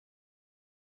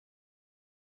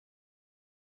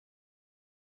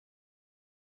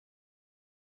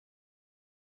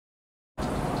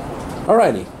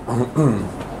Alrighty,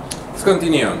 let's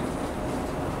continue.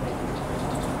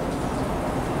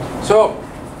 So,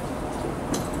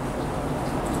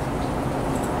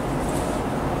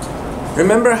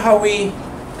 remember how we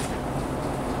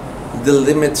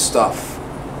delimit stuff?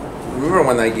 Remember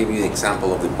when I gave you the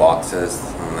example of the boxes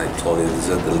and I told you these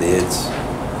are the lids,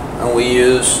 and we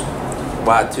use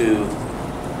what to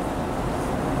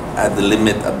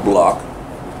delimit a block?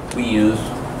 We use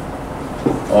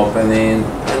opening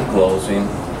and closing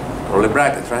curly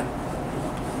brackets, right?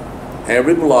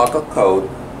 Every block of code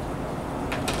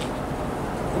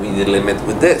we delimit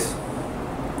with this.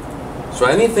 So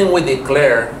anything we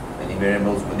declare, any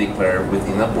variables we declare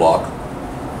within a block,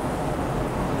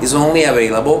 is only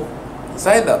available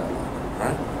inside that block,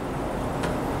 right?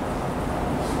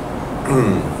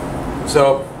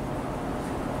 So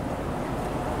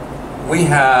we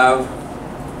have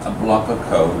a block of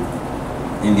code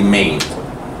in the main.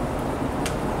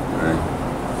 Right.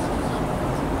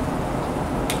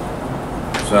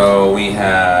 So we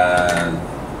have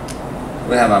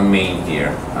a main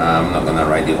here. I'm not gonna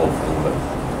write the whole thing, but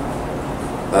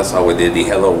that's how we did the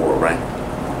hello world, right?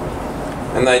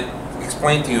 And I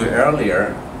explained to you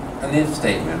earlier an if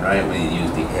statement, right? We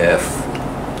used the if,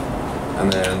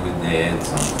 and then we did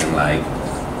something like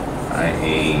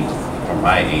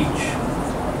my age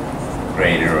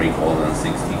greater or equal than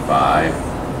 65,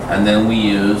 and then we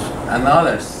use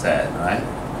another set, right?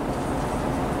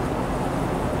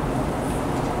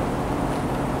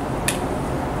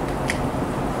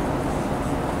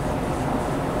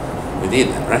 We did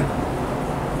that, right?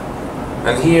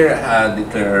 And here I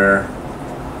declare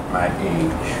my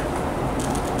age,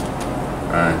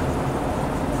 right?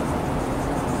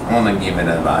 I want to give it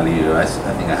a value. I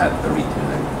think I had 32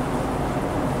 there.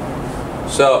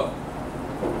 So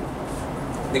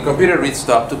the computer reads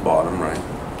top to bottom, right?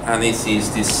 And it sees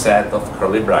this set of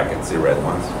curly brackets, the red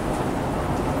ones.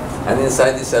 And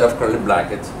inside this set of curly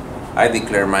brackets, I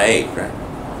declare my age, right?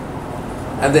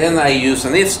 And then I use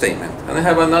an if statement, and I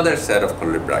have another set of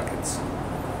curly brackets.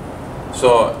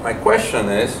 So my question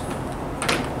is,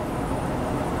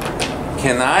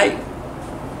 can I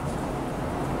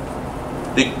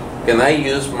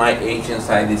use my age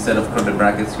inside this set of curly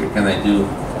brackets here? Can I do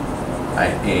my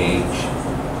age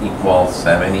equals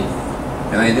 70?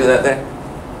 Can I do that there?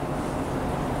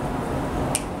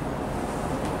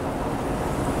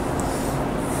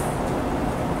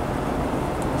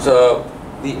 So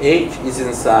the age is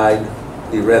inside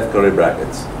the red curly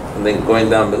brackets, and then going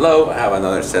down below I have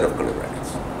another set of curly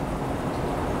brackets.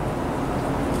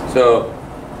 So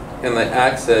can I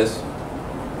access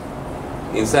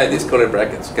inside these curly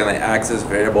brackets, can I access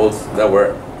variables that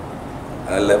were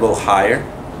a level higher?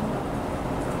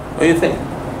 What do you think?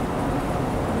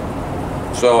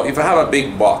 So if I have a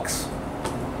big box,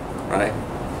 right,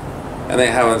 and I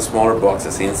have a smaller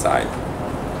boxes inside,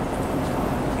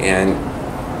 and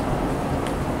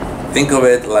think of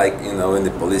it like, you know, in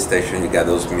the police station you got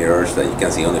those mirrors that you can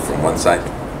see only from one side.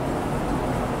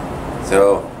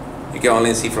 So you can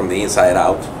only see from the inside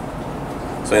out.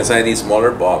 So inside this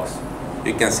smaller box,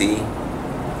 you can see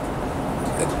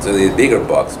to the bigger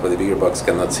box, but the bigger box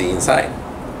cannot see inside.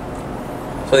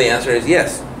 So the answer is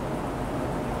yes.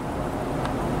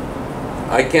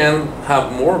 I can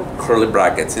have more curly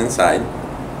brackets inside,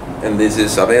 and this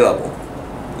is available.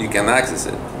 You can access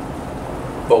it.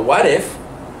 But what if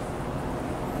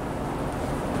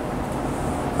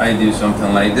I do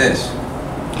something like this?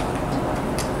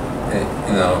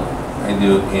 You know, I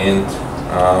do int,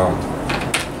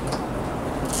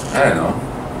 I don't know,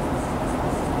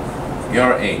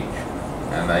 your age,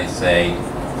 and I say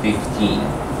 15.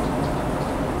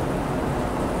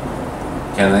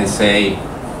 Can I say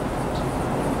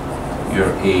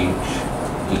your age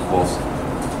equals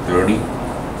 30?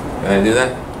 Can I do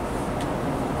that?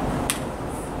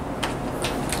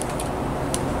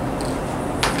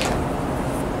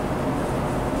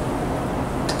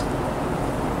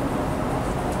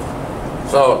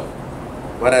 So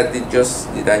what I did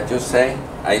I just say?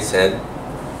 I said,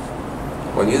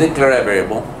 when you declare a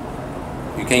variable,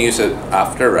 you can use it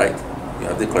after, right? You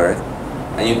have declared it,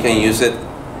 and you can use it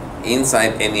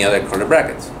inside any other curly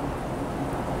brackets.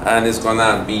 And it's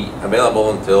gonna be available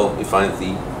until we find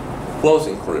the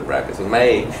closing curly brackets. In my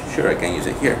age, sure, I can use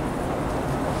it here.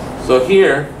 So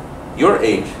here, your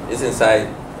age is inside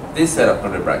this set of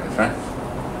curly brackets, right?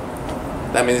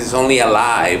 That means it's only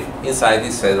alive inside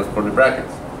this set of curly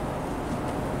brackets.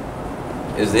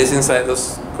 Is this inside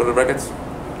those curly brackets?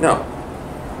 No.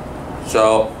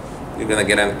 So you're gonna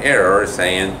get an error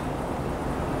saying,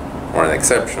 or an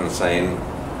exception saying,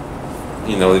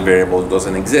 you know, the variable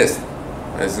doesn't exist.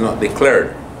 It's not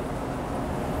declared.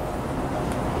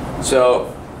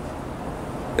 So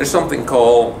there's something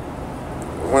called,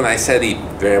 when I said the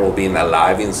variable being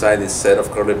alive inside this set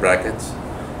of curly brackets,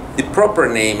 the proper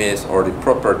name is, or the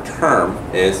proper term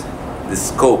is, the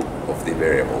scope of the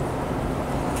variable.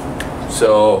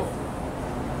 So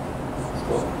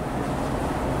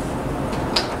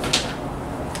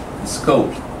the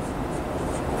scope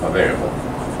of a variable.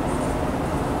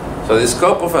 So the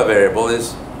scope of a variable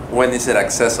is when is it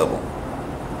accessible.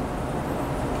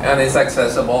 And it's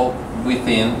accessible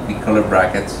within the curly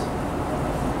brackets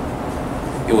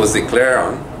it was declared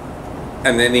on,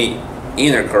 and then the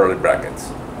inner curly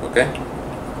brackets. Okay?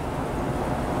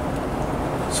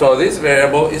 So this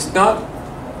variable is not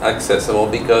accessible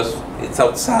because it's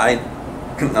outside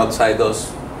those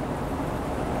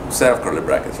set of curly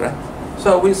brackets, right?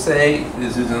 So we say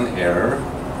this is an error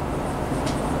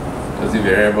because the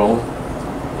variable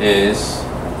is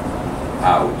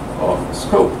out of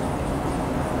scope.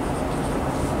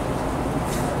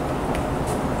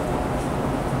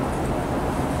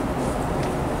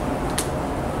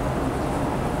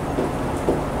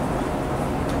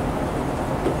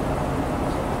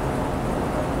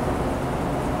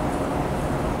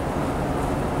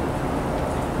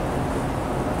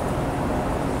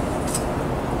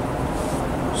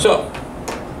 So,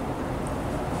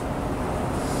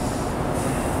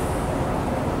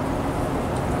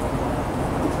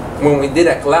 when we did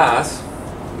a class,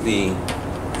 the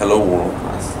Hello World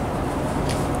class,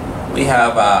 we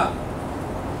have a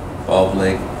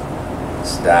public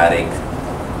static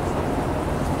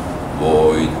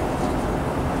void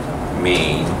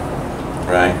main,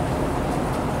 right?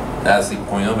 That's the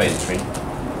point of entry.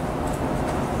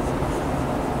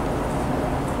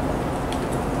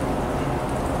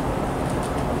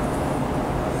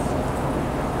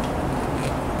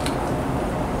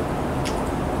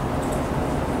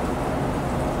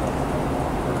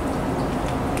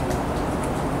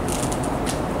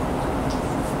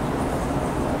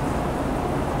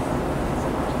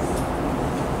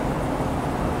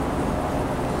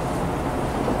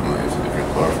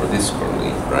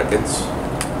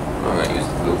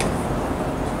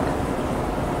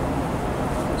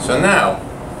 So now,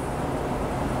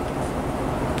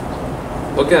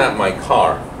 looking at my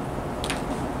car,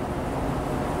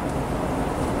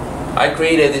 I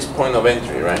created this point of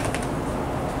entry, right?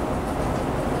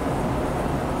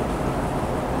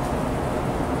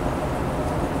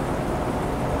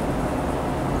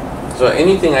 So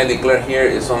anything I declare here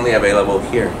is only available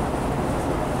here.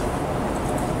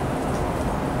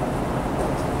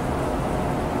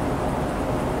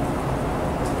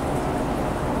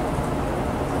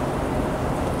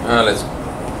 Let's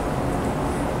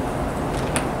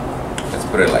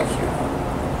put it like here.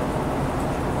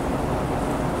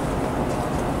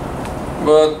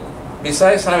 But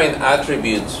besides having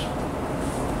attributes,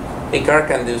 a car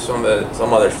can do some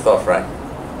other stuff, right?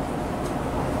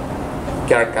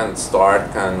 Car can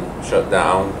start, can shut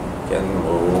down, can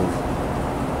move.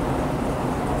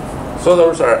 So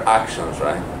those are actions,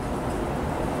 right?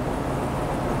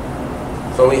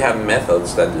 So we have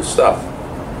methods that do stuff.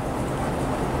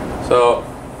 So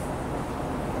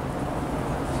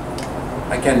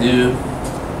I can do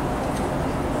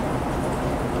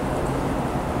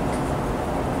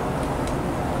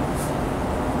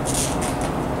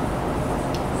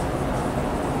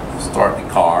start the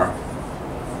car,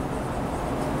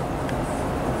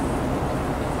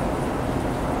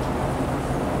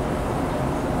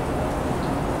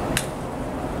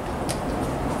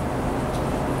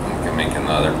 I can make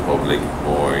another public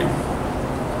void,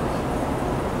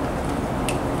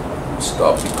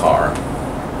 stop the car,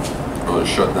 or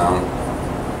shut down.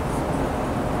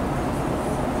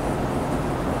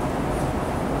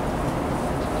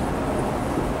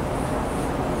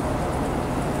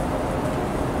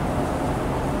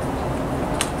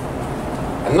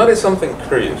 And notice something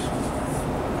curious.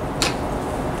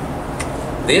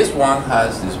 This one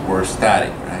has this word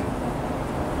static, right?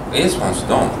 These ones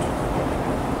don't.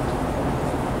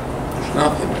 There's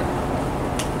nothing there.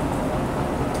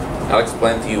 I'll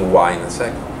explain to you why in a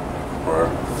second, or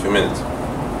a few minutes.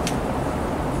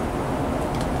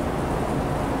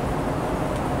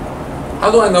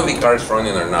 How do I know the car is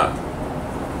running or not?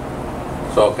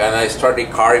 So can I start the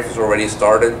car if it's already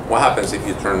started? What happens if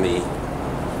you turn the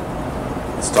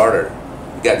starter?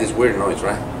 You get this weird noise,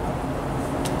 right?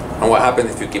 And what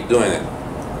happens if you keep doing it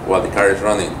while the car is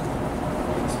running?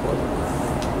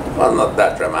 Well, not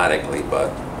that dramatically,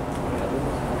 but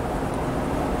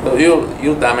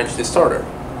you'll damage the starter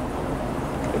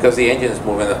because the engine is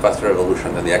moving at a faster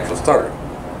revolution than the actual starter.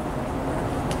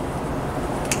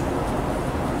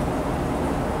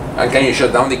 And can you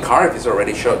shut down the car if it's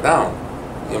already shut down?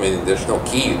 I mean, there's no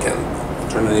key, you can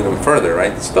turn it even further,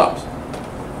 right? It stops.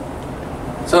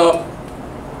 So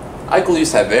I could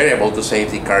use a variable to say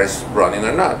if the car is running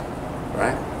or not,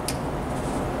 right?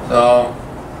 So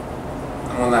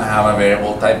I'm gonna have a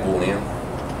variable type boolean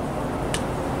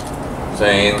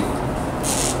saying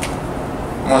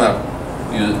I'm gonna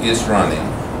use is running.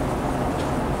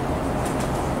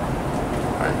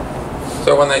 Right.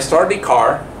 So when I start the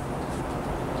car,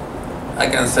 I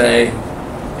can say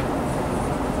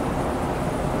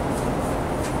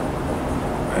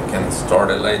I can start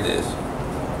it like this.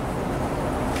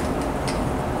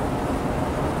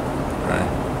 Right.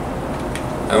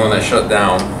 And when I shut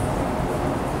down,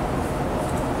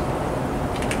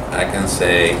 I can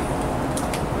say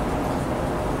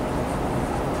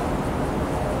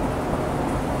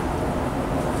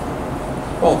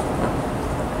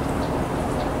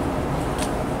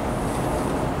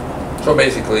so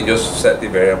basically just set the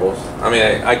variables. I mean,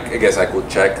 I guess I could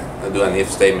check and do an if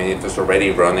statement. If it's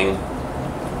already running,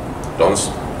 don't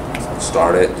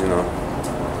start it, you know.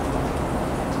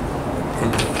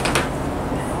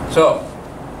 So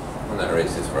I'm gonna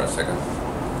erase this for a second.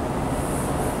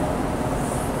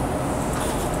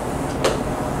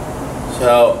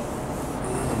 So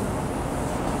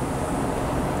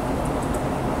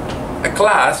a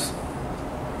class,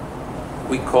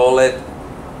 we call it,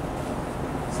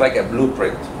 it's like a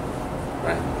blueprint,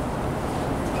 right?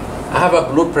 I have a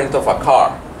blueprint of a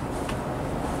car.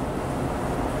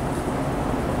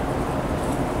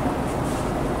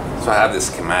 So I have the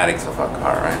schematics of a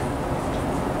car, right?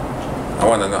 I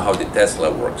want to know how the Tesla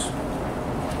works.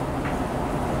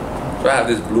 So I have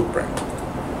this blueprint.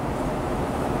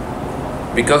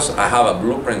 Because I have a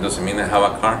blueprint doesn't mean I have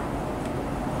a car.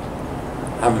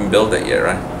 I haven't built it yet,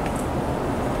 right?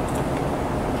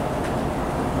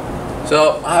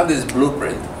 So I have this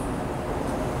blueprint.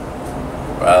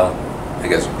 Well, I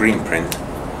guess green print.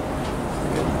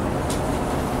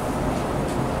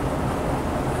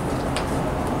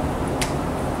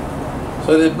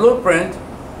 So the blueprint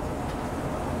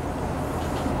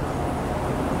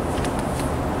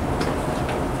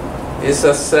is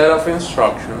a set of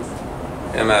instructions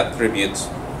and attributes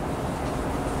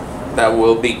that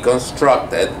will be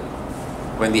constructed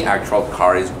when the actual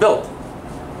car is built.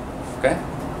 Okay?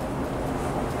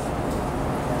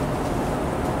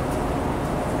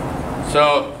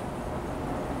 So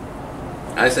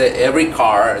I say every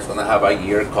car is going to have a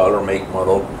year, color, make,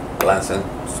 model,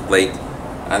 license plate,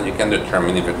 and you can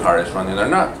determine if your car is running or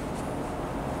not.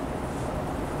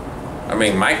 I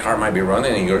mean, my car might be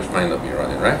running and yours might not be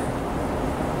running, right?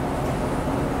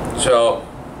 So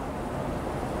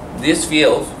these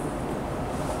fields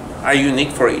are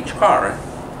unique for each car, right?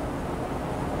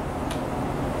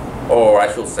 Or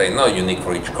I should say not unique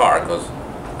for each car, because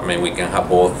I mean we can have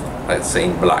both, let's say,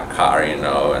 black car, you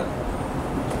know, and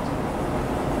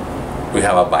we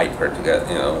have a Viper together,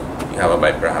 you know. You have a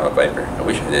Viper, I have a Viper. I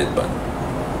wish I did, but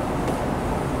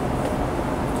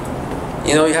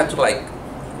you know, you have to like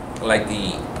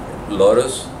the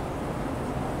Lotus,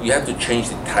 you have to change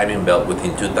the timing belt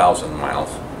within 2,000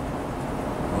 miles.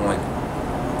 I'm like,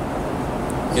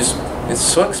 it's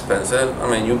so expensive. I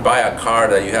mean, you buy a car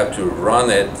that you have to run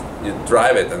it, you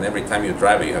drive it, and every time you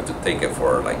drive it, you have to take it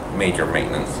for like major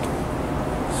maintenance.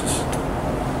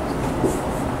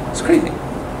 It's crazy.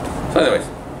 So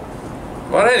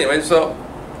anyways, so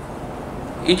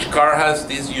each car has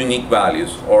these unique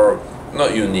values, or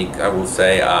not unique, I will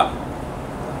say,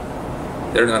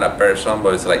 they're not a person,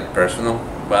 but it's like personal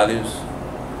values,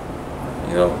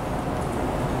 you know.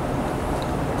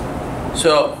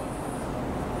 So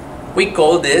we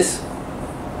call this,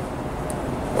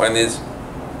 when it's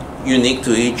unique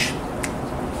to each,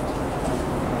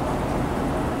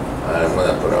 I'm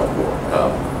gonna put a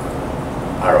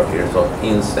arrow here, so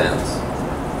instance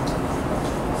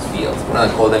fields. We're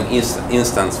gonna call them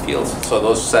instance fields. So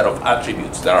those set of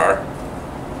attributes that are,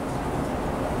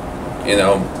 you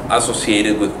know,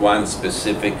 associated with one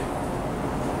specific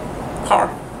car.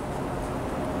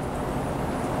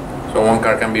 So one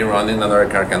car can be running, another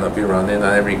car cannot be running, and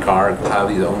every car will have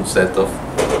its own set of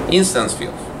instance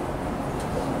fields.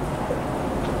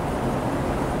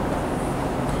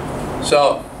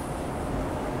 So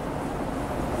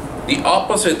the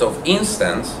opposite of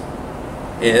instance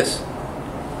is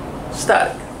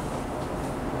static.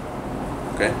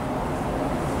 Okay?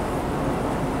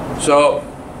 So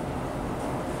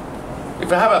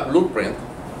if I have a blueprint,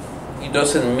 it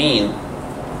doesn't mean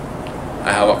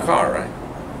I have a car, right?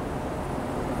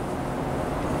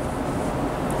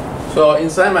 So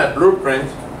inside my blueprint,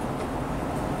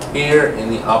 here in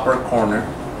the upper corner,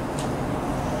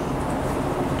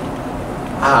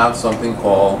 I have something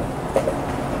called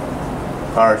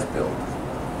cars built.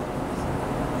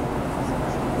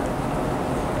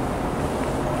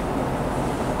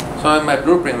 So in my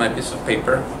blueprint, my piece of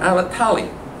paper, I have a tally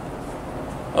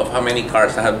of how many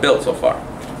cars I have built so far.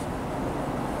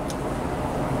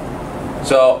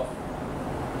 So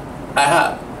I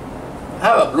have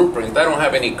a blueprint. I don't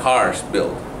have any cars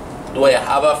built. Do I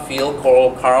have a field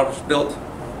called cars built?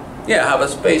 Yeah, I have a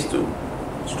space to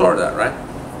store that, right?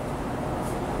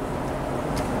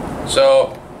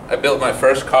 So I built my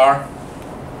first car.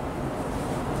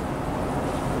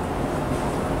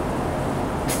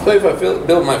 So if I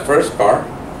build my first car,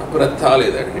 I put a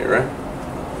tally there here, right?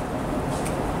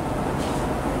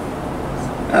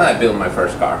 And I build my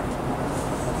first car.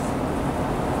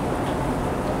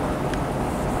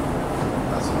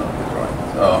 That's not good, right?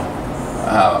 So I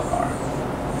have a car,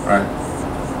 right?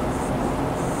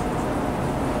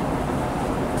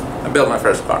 I built my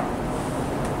first car.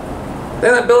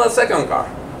 Then I built a second car.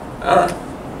 Alright.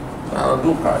 So I have a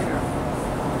blue car here.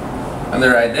 And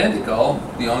they're identical.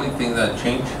 The only thing that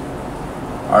change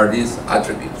are these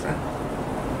attributes, right?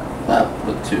 I'll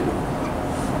put 2.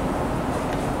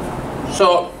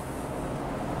 So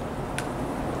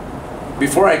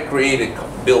before I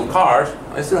build cars,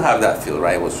 I still have that field,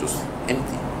 right? It was just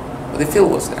empty, but the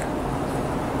field was there.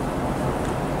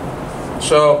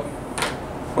 So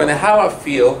when I have a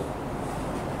field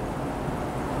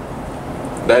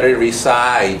that it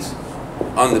resides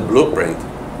on the blueprint,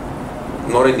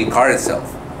 not in the car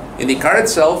itself. In the car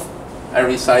itself, I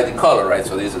reside the color, right?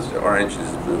 So this is orange, this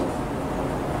is blue.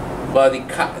 But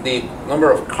the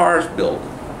number of cars built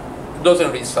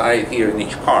doesn't reside here in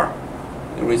each car.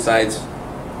 It resides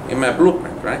in my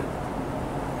blueprint, right?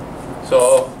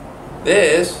 So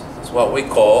this is what we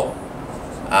call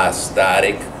a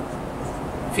static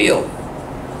field.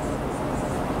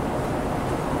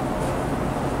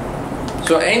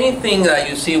 So anything that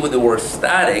you see with the word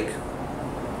static,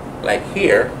 like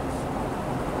here,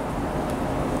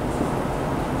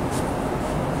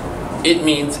 it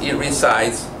means it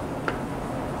resides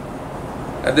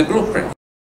at the blueprint.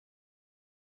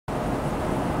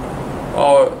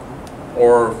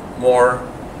 Or more,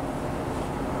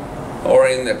 or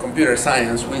in the computer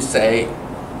science, we say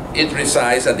it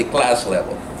resides at the class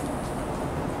level.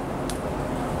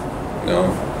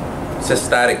 No, it's a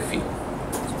static field.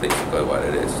 That's basically what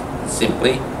it is. It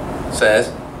simply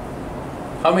says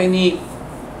how many,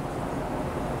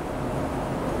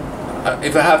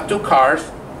 if I have 2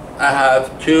 cars, I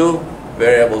have 2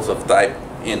 variables of type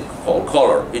in called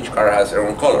color. Each car has their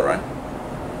own color, right?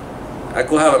 I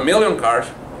could have 1,000,000 cars,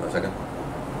 hold on a second,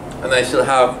 and I still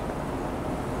have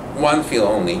 1 field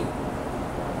only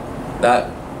that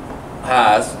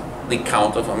has the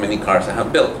count of how many cars I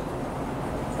have built.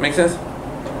 Make sense?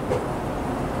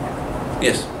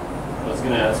 Yes? I was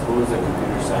going to ask, what was the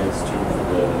computer science term for the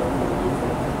blueprint?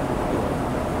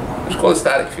 It's called a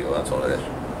static field, that's all it is.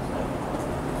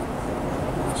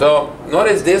 So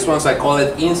notice this one, I call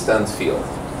it instance field.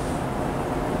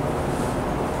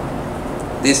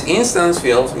 This instance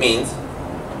field means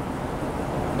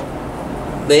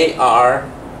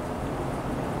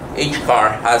each car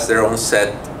has their own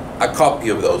set, a copy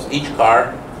of those. Each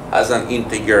car has an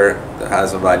integer that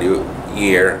has a value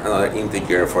year, another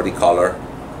integer for the color.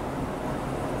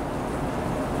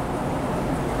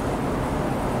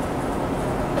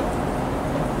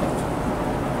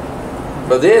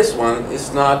 But this one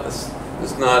is not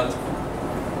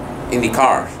in the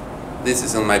cars. This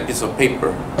is on my piece of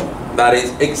paper. That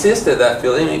existed, that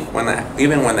field,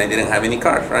 even when I didn't have any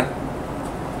cars, right?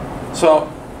 So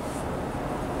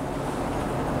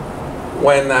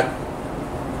when a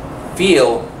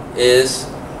field is,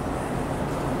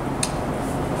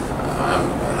 I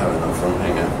have enough room,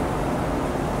 hang on.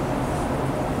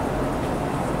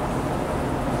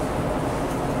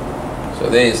 So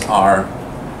these are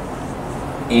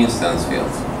instance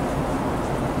fields.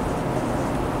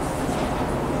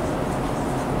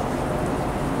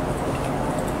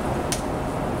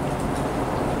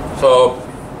 So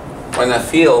when a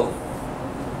field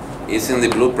is in the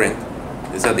blueprint,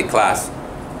 it's at the class,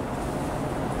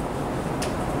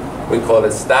 we call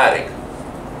it static.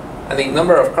 And the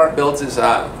number of car builds is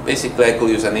basically I could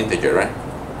use an integer, right?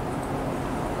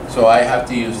 So I have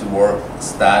to use the word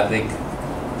static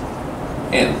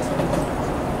int.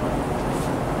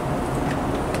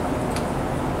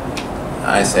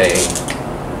 I say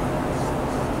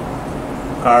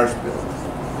cars built.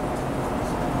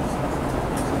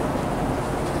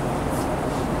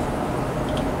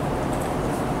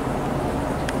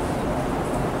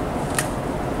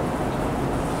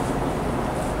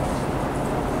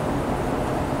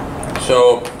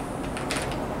 So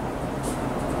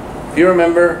if you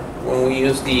remember when we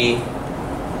use the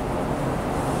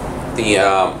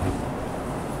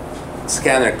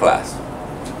scanner class.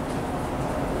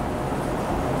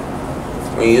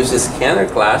 When we use the scanner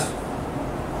class,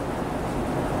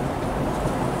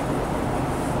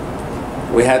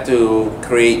 we had to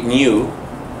create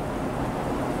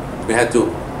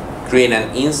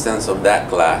an instance of that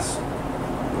class.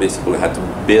 Basically, we had to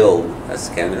build a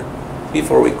scanner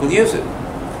before we could use it.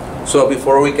 So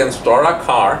before we can start a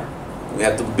car, we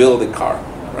had to build a car,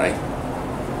 right?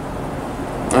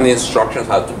 And the instructions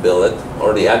how to build it,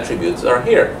 or the attributes, are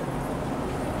here.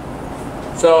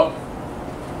 So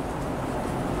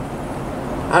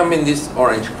I'm in this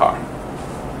orange car.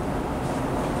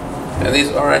 And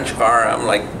this orange car, I'm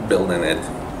like building it.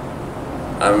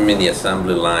 I'm in the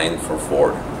assembly line for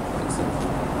Ford.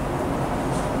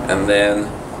 And then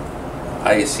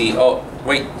I see, oh,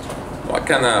 wait, what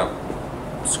kind of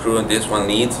screw this one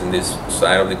needs in this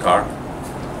side of the car?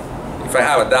 If I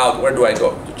have a doubt, where do I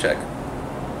go to check?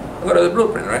 I go to the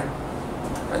blueprint, right?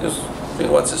 I just see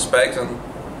what's the specs, and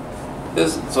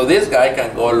so this guy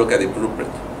can go look at the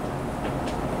blueprint.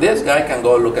 This guy can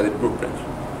go look at the blueprint,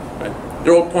 right?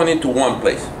 They're all pointing to one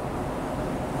place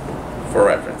for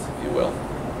reference, if you will.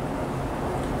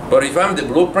 But if I'm the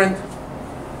blueprint,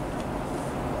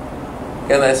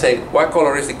 and I say, what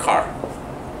color is the car?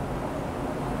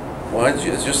 Well, it's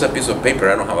just a piece of paper.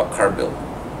 I don't have a car built.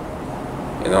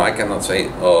 You know, I cannot say,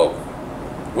 oh,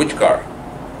 which car?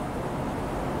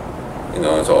 You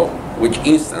know, so which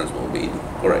instance will be the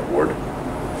correct word.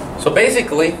 So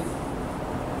basically,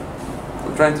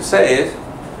 what I'm trying to say is,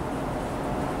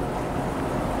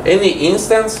 any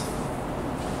instance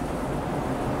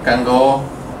can go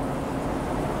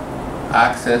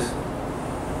access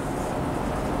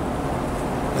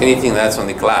anything that's on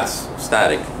the class,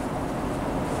 static.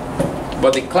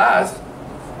 But the class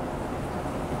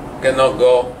cannot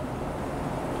go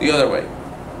the other way.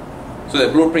 So the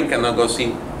blueprint cannot go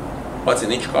see what's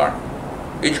in each car.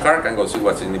 Each car can go see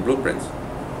what's in the blueprints.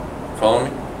 Follow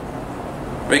me?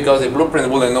 Because the blueprint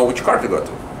wouldn't know which car to go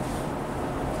to.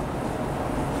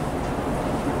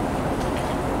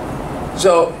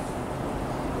 So,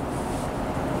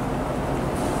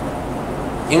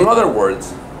 in other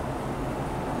words,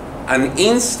 an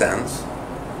instance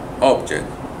object,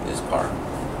 this car,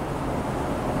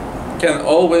 can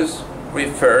always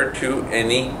refer to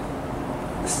any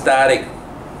static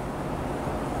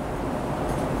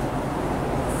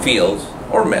fields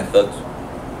or methods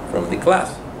from the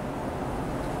class.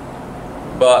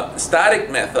 But static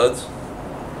methods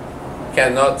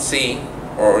cannot see,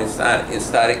 or any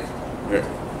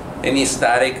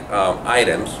static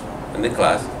items in the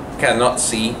class cannot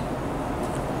see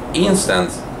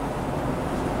instance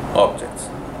objects.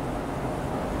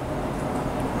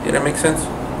 Did that make sense?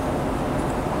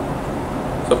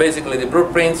 So basically the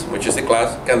blueprints, which is the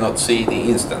class, cannot see the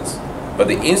instance, but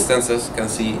the instances can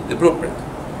see the blueprint.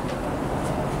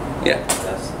 Yeah?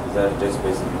 Is that just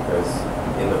basically because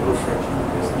in the blueprint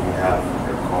you have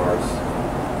your cars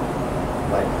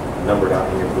like numbered out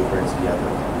in your blueprints, you have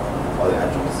all the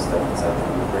attributes and stuff inside the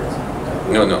blueprints?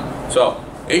 No. So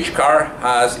each car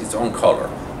has its own color.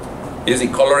 Is the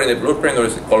color in the blueprint or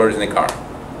is the color in the car?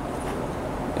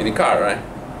 In the car, right?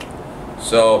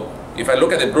 So if I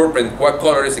look at the blueprint, what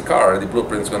color is the car? The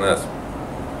blueprint's gonna ask.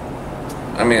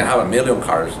 I mean, I have a million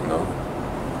cars, you know.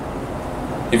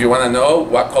 If you want to know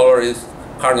what color is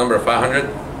car number 500,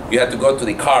 you have to go to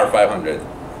the car 500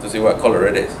 to see what color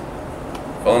it is.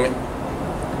 Follow me?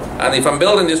 And if I'm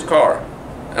building this car,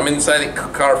 I'm inside the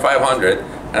car 500,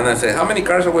 and I say, how many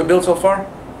cars have we built so far?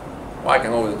 Well, I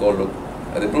can always go look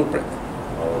at the blueprint.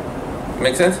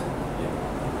 Make sense? Yeah.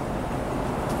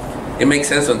 It makes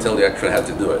sense until you actually have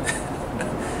to do it.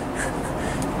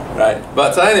 Right?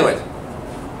 But so anyways,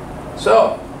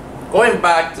 so going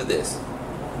back to this,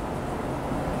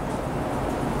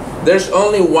 there's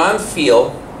only one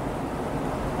field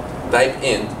type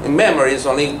int. In memory, it's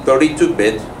only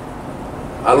 32-bit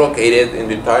allocated in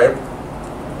the entire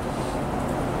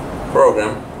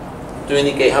program to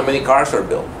indicate how many cars are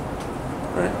built.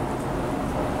 Right?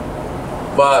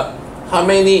 But how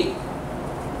many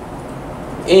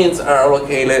ints are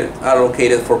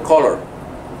allocated for color?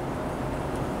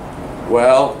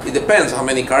 Well, it depends how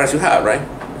many cars you have, right?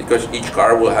 Because each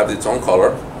car will have its own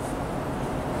color.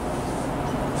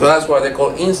 So that's why they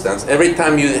call instance. Every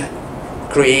time you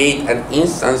create an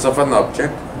instance of an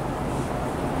object,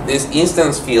 these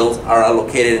instance fields are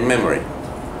allocated in memory.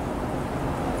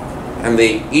 And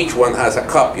each one has a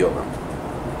copy of them.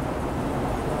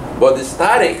 But the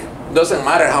static, doesn't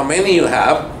matter how many you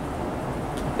have,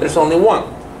 there's only one.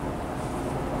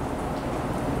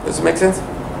 Does it make sense?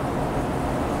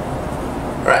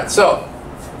 Alright, so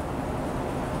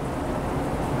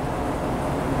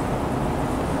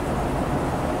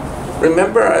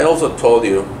remember I also told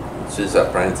you, this is a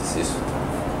parenthesis,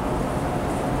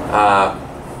 I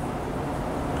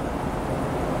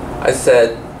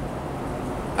said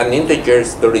an integer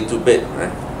is 32-bit,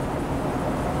 right?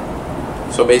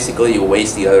 So basically you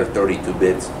waste the other 32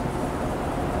 bits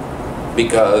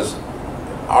because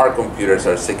our computers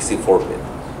are 64-bit,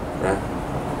 right?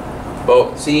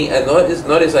 But see, and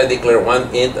notice I declare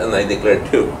one int and I declare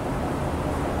two.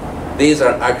 These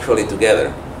are actually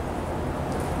together.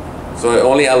 So I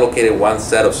only allocated one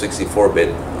set of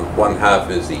 64-bit. One half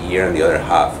is the year and the other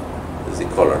half is the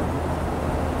color.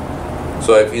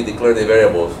 So if you declare the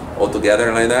variables all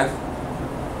together like that,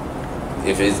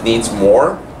 if it needs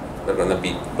more, they're going to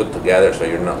be put together so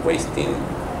you're not wasting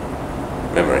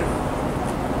memory.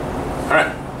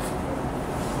 Alright.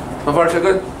 So far so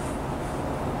good? Alright.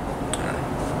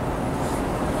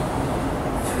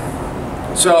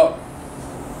 So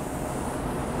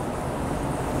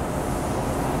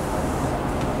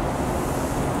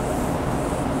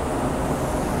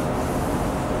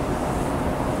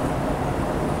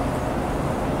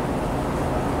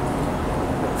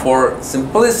for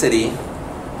simplicity,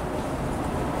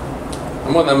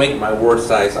 I'm going to make my word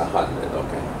size 100,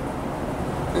 okay?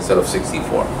 Instead of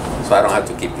 64. So I don't have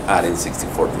to keep adding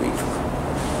 64 to each one.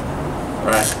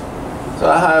 Alright? So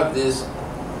I have this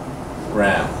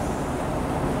RAM.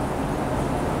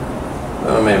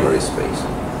 No memory space.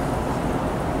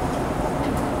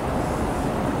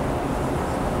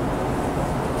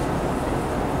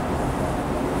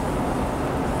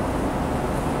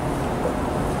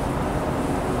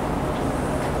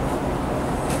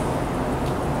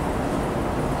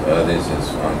 So this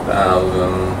is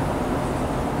 1000.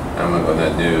 I'm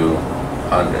gonna do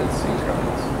 100 increments.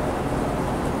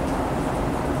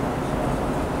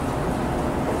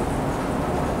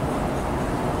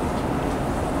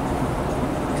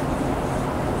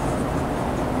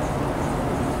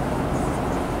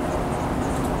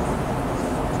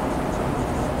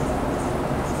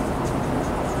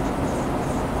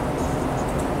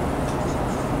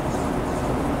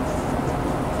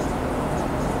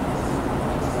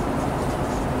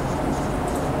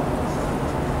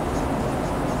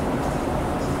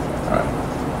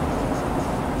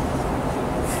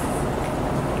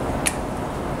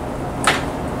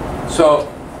 So,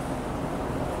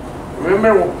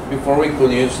 remember before we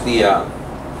could use the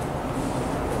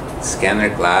scanner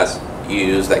class, you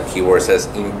use that keyword says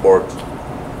import.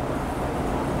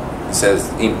 It says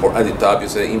import at the top. You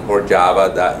say import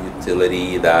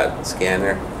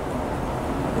java.utility.scanner.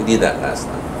 We did that last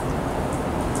time.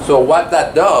 So what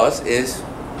that does is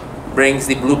brings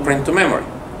the blueprint to memory.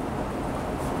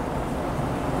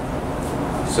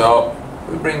 So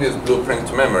we bring this blueprint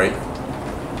to memory.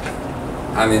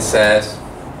 And it says,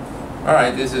 all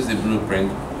right, this is the blueprint.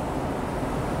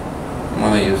 I'm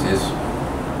gonna use this.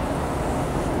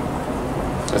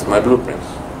 That's my blueprint.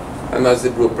 And that's the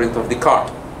blueprint of the car.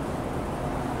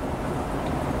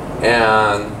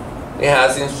 And it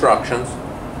has instructions.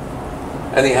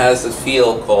 And it has a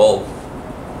field called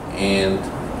and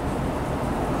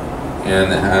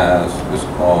it has this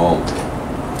called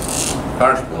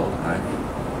cars build, right?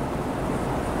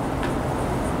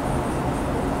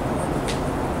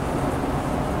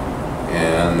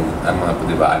 And I'm going to put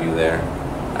the value there.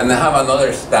 And I have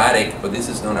another static, but this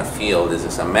is not a field, this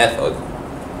is a method.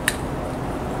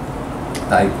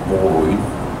 Type void.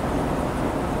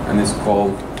 And it's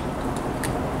called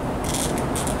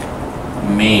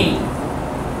main.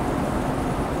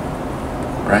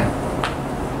 Right?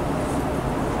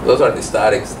 Those are the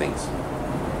static things.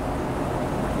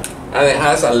 And it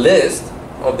has a list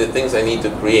of the things I need to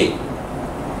create.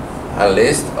 A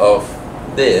list of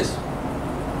this.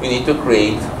 We need to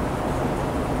create,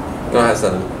 no, it has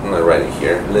a, I'm going to write it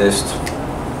here, list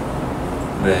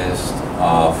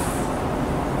of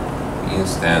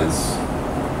instance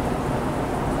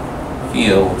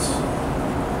fields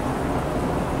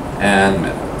and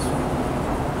methods.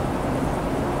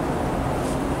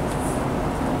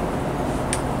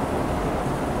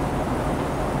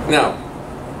 Now,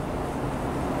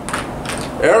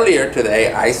 earlier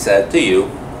today I said to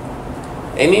you,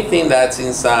 anything that's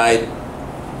inside,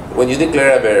 when you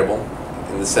declare a variable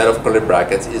in the set of curly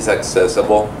brackets, is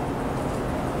accessible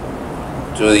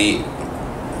to the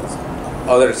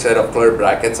other set of curly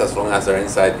brackets as long as they're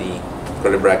inside the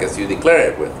curly brackets you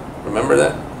declare it with. Remember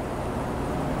that?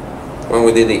 When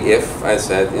we did the if, I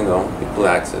said, you know, it could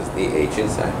access the H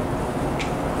inside.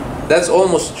 That's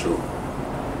almost true.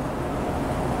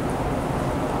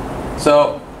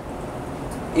 So,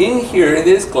 in here in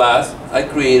this class, I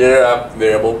created a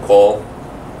variable called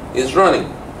is running,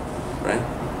 right?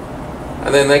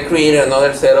 And then I created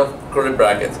another set of curly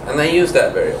brackets, and I use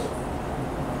that variable.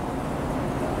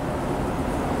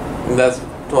 And that's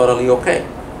totally okay.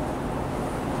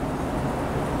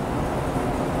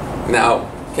 Now,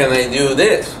 can I do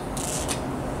this?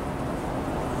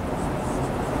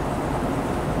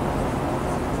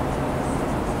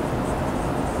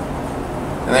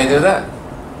 Can I do that?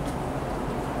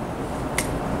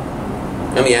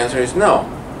 And the answer is no.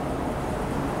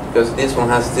 Because this one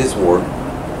has this word,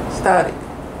 static.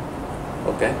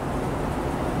 Okay?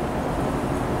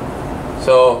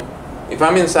 So, if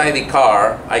I'm inside the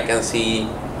car, I can see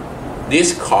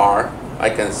this car, I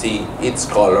can see its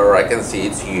color, I can see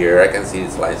its year, I can see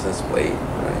its license plate,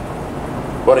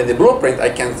 right? But in the blueprint, I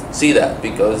can't see that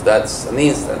because that's an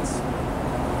instance.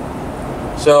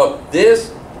 So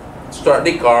this start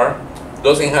the car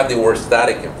doesn't have the word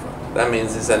static in front. That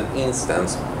means it's an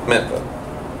instance method.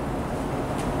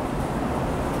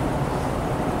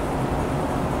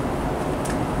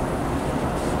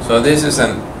 So this is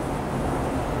an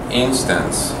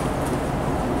instance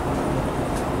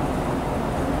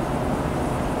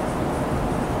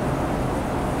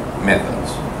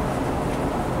methods.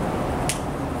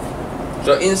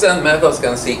 So instance methods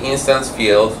can see instance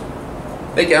fields.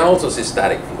 They can also see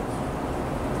static fields.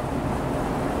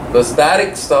 The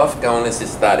static stuff can only see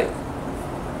static.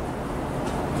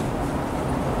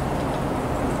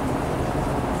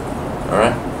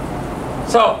 Alright?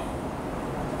 So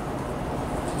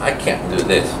I can't do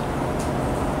this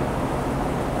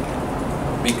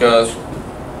because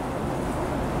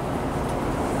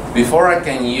before I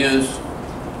can use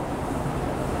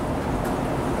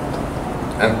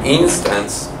an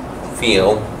instance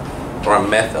field or a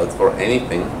method for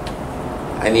anything,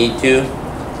 I need to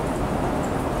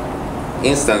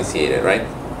instantiate it, right?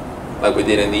 Like we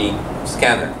did in the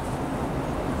scanner.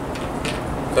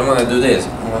 So I'm going to do this.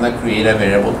 I'm going to create a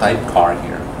variable type car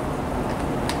here.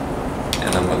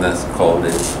 And I'm going to call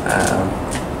this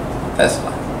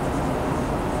Tesla.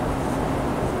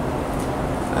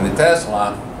 And the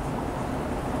Tesla,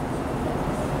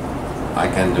 I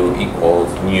can do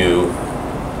equals new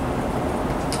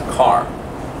car.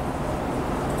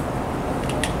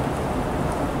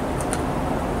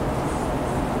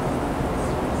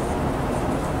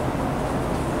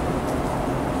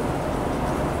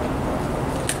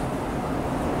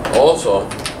 Also,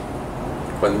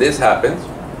 when this happens,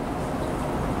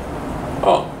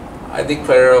 I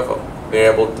declare a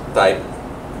variable type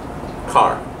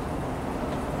car.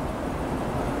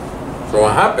 So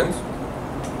what happens?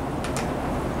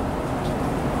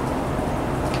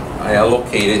 I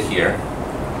allocate it here.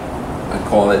 I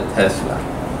call it Tesla.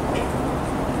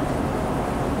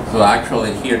 So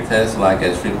actually here Tesla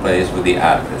gets replaced with the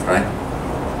address, right?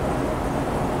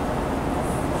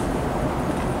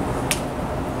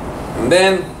 And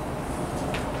then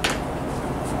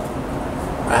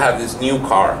I have this new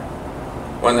car.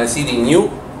 When I see the new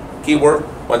keyword,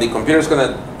 what the computer is going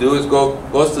to do is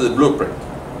goes to the blueprint.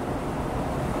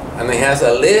 And it has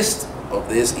a list of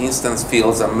these instance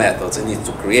fields and methods it needs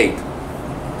to create.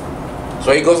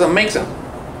 So it goes and makes them.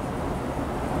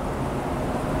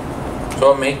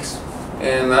 So it makes,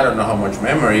 and I don't know how much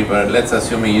memory, but let's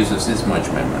assume it uses this much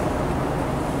memory.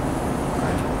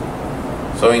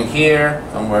 Right. So in here,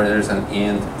 somewhere there's an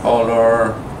int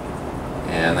color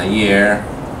and a year.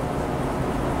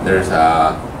 There's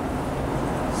a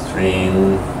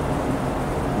string,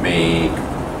 make,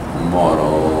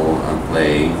 model, and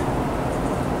plate.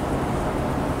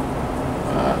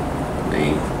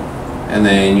 And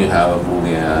then you have a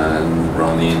boolean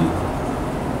running,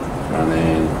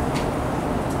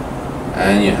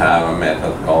 and you have a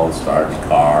method called start the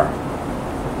car,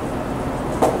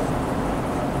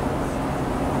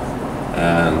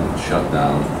 and shut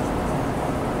down.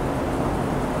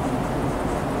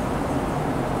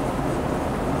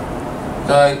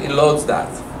 So it loads that,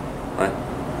 right?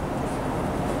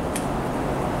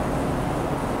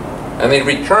 And it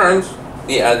returns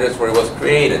the address where it was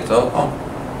created. So,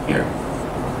 here.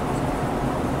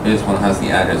 This one has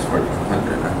the address for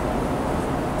 200. Right?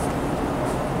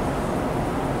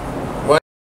 What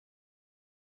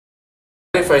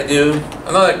if I do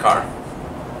another car?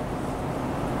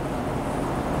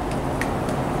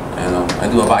 And I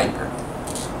do a Viper.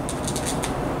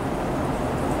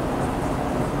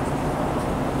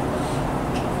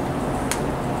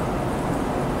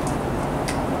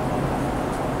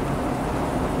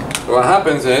 So what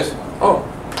happens is,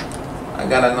 I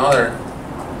got another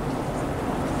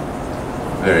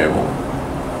variable,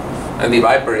 and the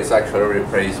Viper is actually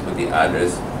replaced with the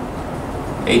address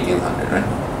 1800, right?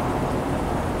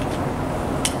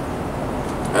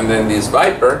 And then this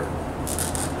Viper,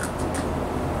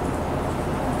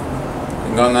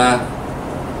 I'm gonna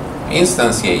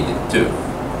instantiate it too.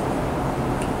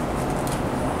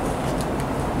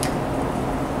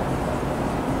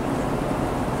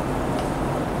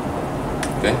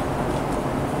 Okay.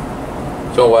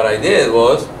 So what I did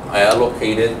was I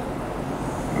allocated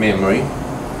memory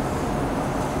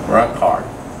for a card,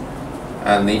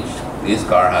 and this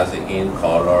card has an in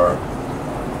color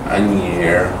and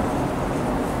year,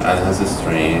 and has a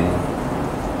string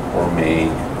or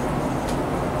make,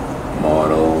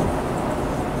 model,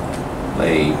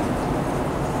 late,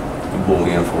 a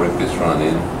boolean for if it's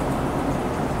running,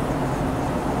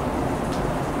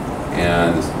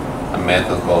 and a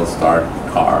method called start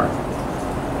car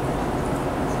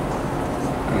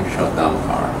and shut down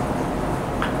car.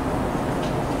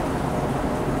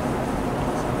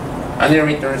 And it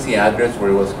returns the address where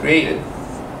it was created.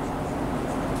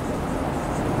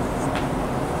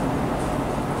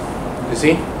 You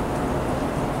see?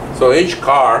 So each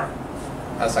car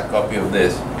has a copy of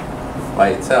this by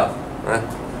itself, right?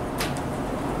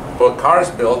 But cars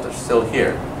built are still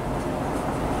here.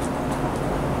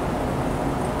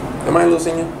 Am I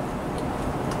losing you?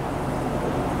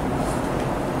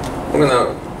 I'm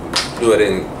gonna do it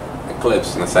in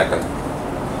Eclipse in a second.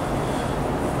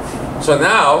 So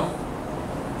now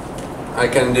I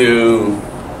can do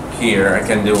here, I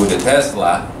can do with the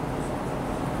Tesla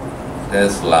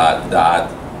dot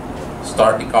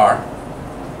start the car.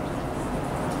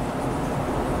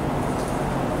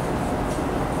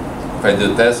 If I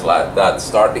do Tesla dot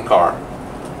start the car,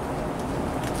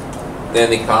 then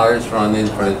the car is running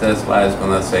for the Tesla is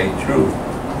gonna say true.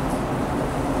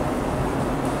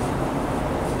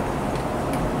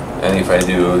 And if I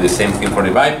do the same thing for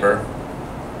the Viper,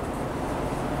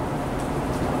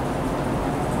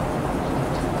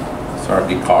 start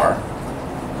the car,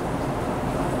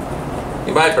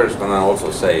 the Viper is gonna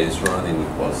also say it's running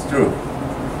equals true.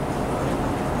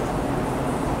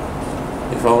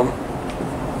 You follow me?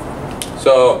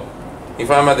 So if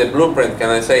I'm at the blueprint, can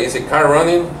I say, is the car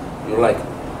running? You're like,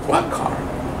 what car?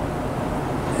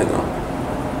 You know.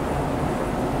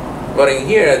 But in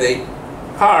here, the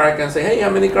car, I can say, hey,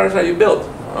 how many cars have you built?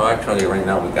 Oh, actually, right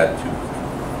now we got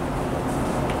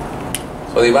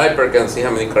 2. So the Viper can see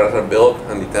how many cars are built,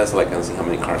 and the Tesla can see how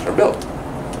many cars are built.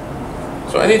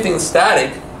 So anything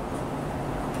static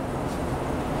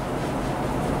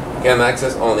can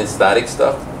access only static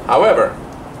stuff. However,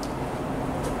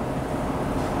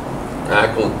 I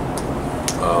could,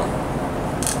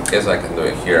 guess I can do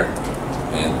it here.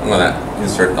 And I'm gonna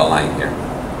insert a line here.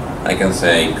 I can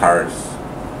say cars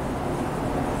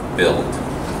built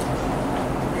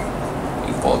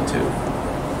equal to.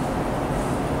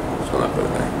 Just gonna put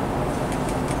it there.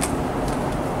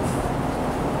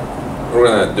 We're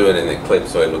gonna do it in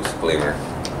Eclipse so it looks cleaner.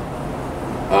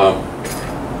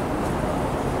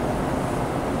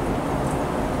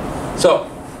 So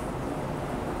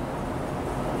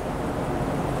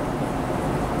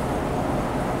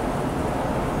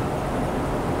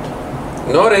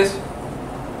notice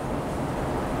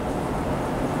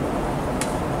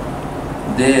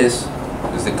this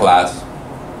is the class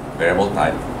variable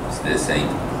type. It's the same.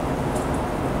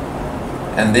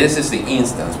 And this is the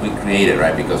instance we created,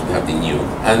 right? Because we have the new.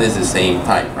 And it's the same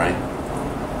type, right?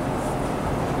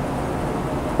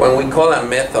 When we call a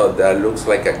method that looks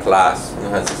like a class,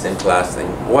 has the same class thing,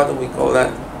 what do we call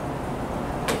that?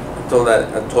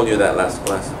 I told you that last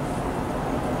class.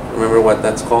 Remember what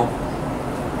that's called?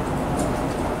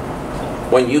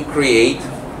 When you create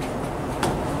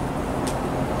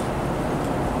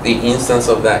the instance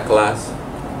of that class,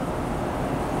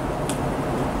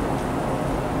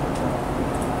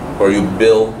 or you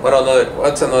build,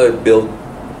 what's another build,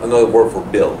 another word for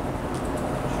build?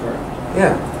 Sure.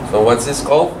 Yeah, so what's this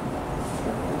called?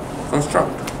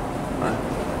 Constructor. Right?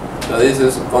 So this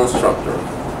is a constructor.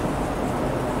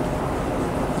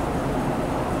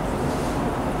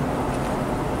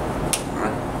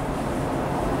 Right?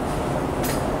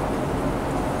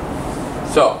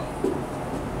 So,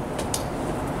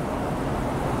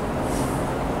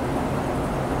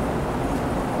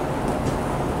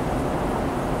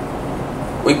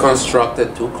 we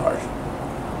constructed 2 cars.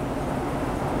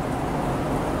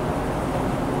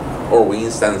 Or we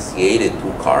instantiated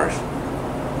 2 cars.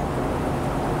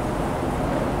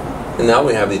 And now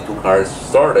we have the 2 cars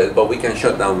started, but we can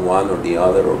shut down one or the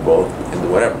other or both. We can do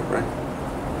whatever, right?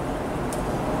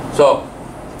 So,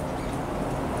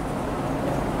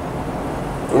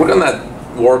 we're gonna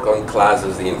work on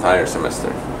classes the entire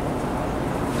semester.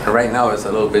 And right now it's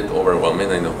a little bit overwhelming,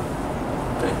 I know.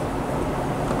 Okay.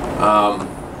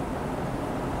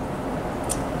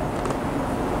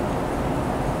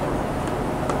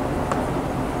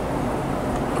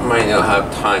 I'll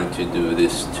have time to do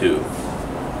this too.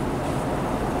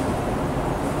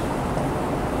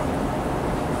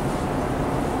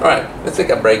 All right, let's take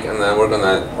a break and then we're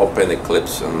gonna open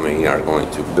Eclipse and we are going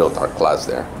to build our class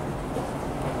there.